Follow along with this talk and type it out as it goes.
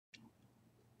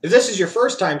If this is your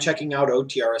first time checking out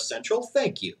OTRS Central,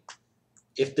 thank you.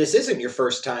 If this isn't your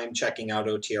first time checking out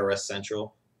OTRS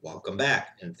Central, welcome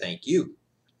back and thank you.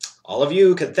 All of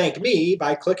you can thank me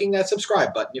by clicking that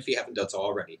subscribe button if you haven't done so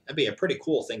already. That'd be a pretty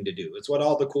cool thing to do. It's what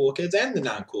all the cool kids and the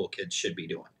non-cool kids should be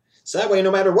doing. So that way, no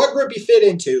matter what group you fit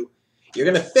into,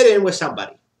 you're going to fit in with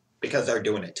somebody because they're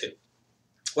doing it too.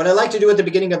 What I like to do at the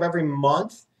beginning of every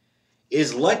month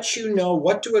is let you know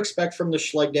what to expect from the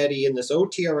Schleg Daddy in this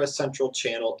OTRS Central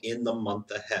channel in the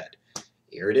month ahead.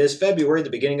 Here it is, February, the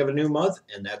beginning of a new month,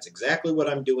 and that's exactly what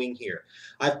I'm doing here.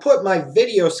 I've put my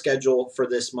video schedule for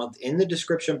this month in the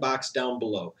description box down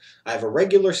below. I have a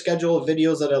regular schedule of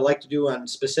videos that I like to do on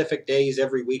specific days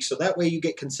every week, so that way you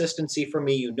get consistency from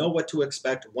me. You know what to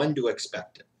expect, when to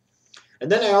expect it.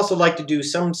 And then I also like to do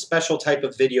some special type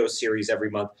of video series every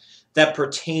month that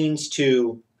pertains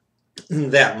to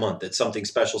that month. It's something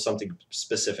special, something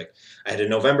specific. I had a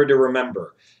November to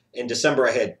Remember. In December,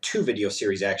 I had 2 video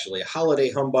series, actually, a Holiday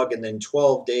Humbug and then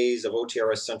 12 Days of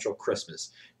OTRS Central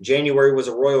Christmas. January was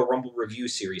a Royal Rumble review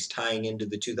series tying into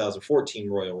the 2014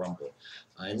 Royal Rumble.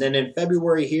 And then in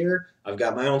February here, I've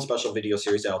got my own special video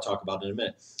series that I'll talk about in a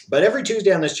minute. But every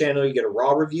Tuesday on this channel, you get a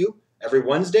Raw review. Every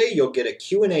Wednesday, you'll get a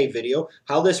Q&A video.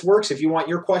 How this works, if you want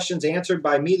your questions answered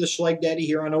by me, the Schleg Daddy,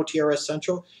 here on OTRS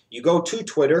Central, you go to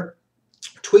Twitter,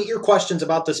 tweet your questions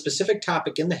about the specific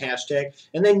topic in the hashtag,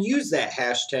 and then use that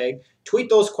hashtag. Tweet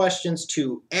those questions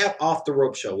to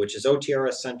 @OffTheRopeShow, which is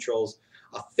OTRS Central's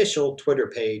official Twitter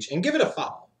page, and give it a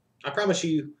follow. I promise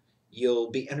you, you'll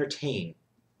be entertained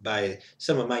by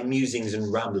some of my musings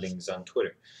and ramblings on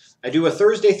Twitter. I do a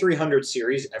Thursday 300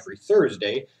 series every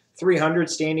Thursday, 300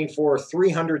 standing for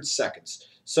 300 seconds.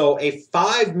 So a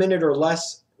 5-minute or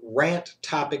less rant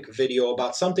topic video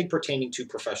about something pertaining to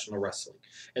professional wrestling.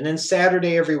 And then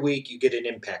Saturday every week, you get an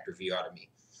Impact review out of me.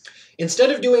 Instead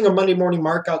of doing a Monday morning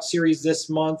markout series this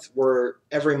month, where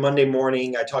every Monday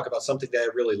morning I talk about something that I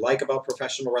really like about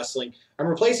professional wrestling, I'm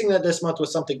replacing that this month with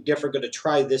something different. Going to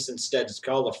try this instead. It's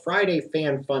called a Friday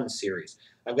Fan Fun series.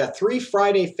 I've got 3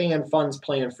 Friday Fan Funs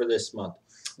planned for this month.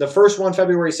 The first one,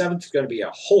 February 7th, is going to be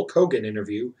a Hulk Hogan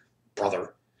interview.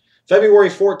 Brother. February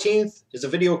 14th is a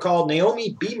video called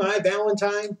Naomi Be My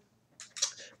Valentine.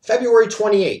 February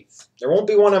 28th. There won't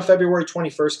be one on February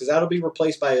 21st because that'll be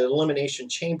replaced by an Elimination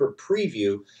Chamber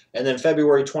preview. And then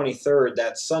February 23rd,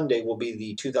 that Sunday, will be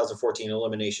the 2014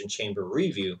 Elimination Chamber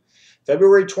review.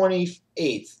 February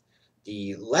 28th,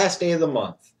 the last day of the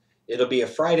month, it'll be a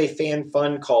Friday Fan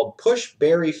Fun called Push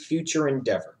Berry Future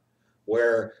Endeavor,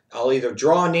 where I'll either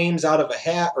draw names out of a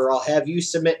hat or I'll have you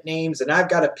submit names, and I've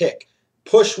got to pick.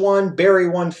 Push one, bury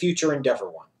one, future endeavor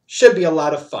one. Should be a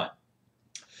lot of fun.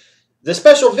 The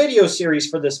special video series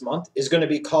for this month is going to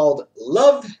be called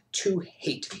Love to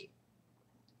Hate Me,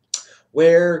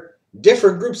 where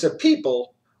different groups of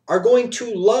people are going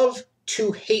to love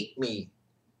to hate me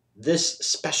this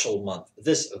special month,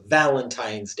 this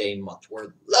Valentine's Day month,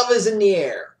 where love is in the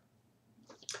air.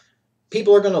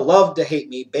 People are going to love to hate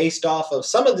me based off of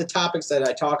some of the topics that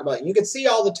I talk about. And you can see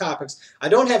all the topics. I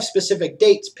don't have specific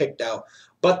dates picked out,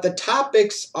 but the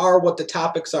topics are what the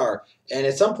topics are. And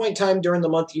at some point in time during the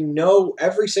month, you know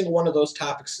every single one of those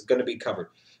topics is going to be covered.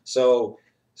 So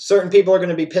certain people are going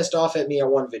to be pissed off at me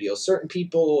on one video. Certain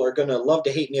people are going to love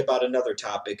to hate me about another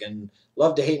topic and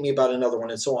love to hate me about another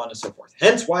one, and so on and so forth.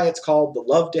 Hence why it's called the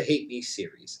Love to Hate Me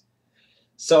series.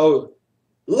 So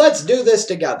let's do this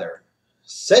together.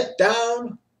 Sit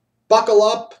down, buckle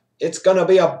up. It's going to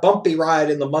be a bumpy ride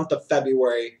in the month of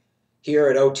February here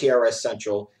at OTRS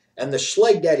Central. And the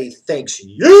Schleg Daddy thanks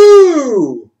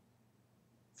you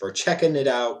for checking it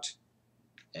out.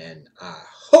 And I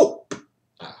hope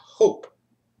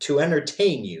to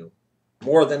entertain you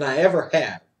more than I ever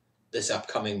have this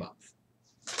upcoming month.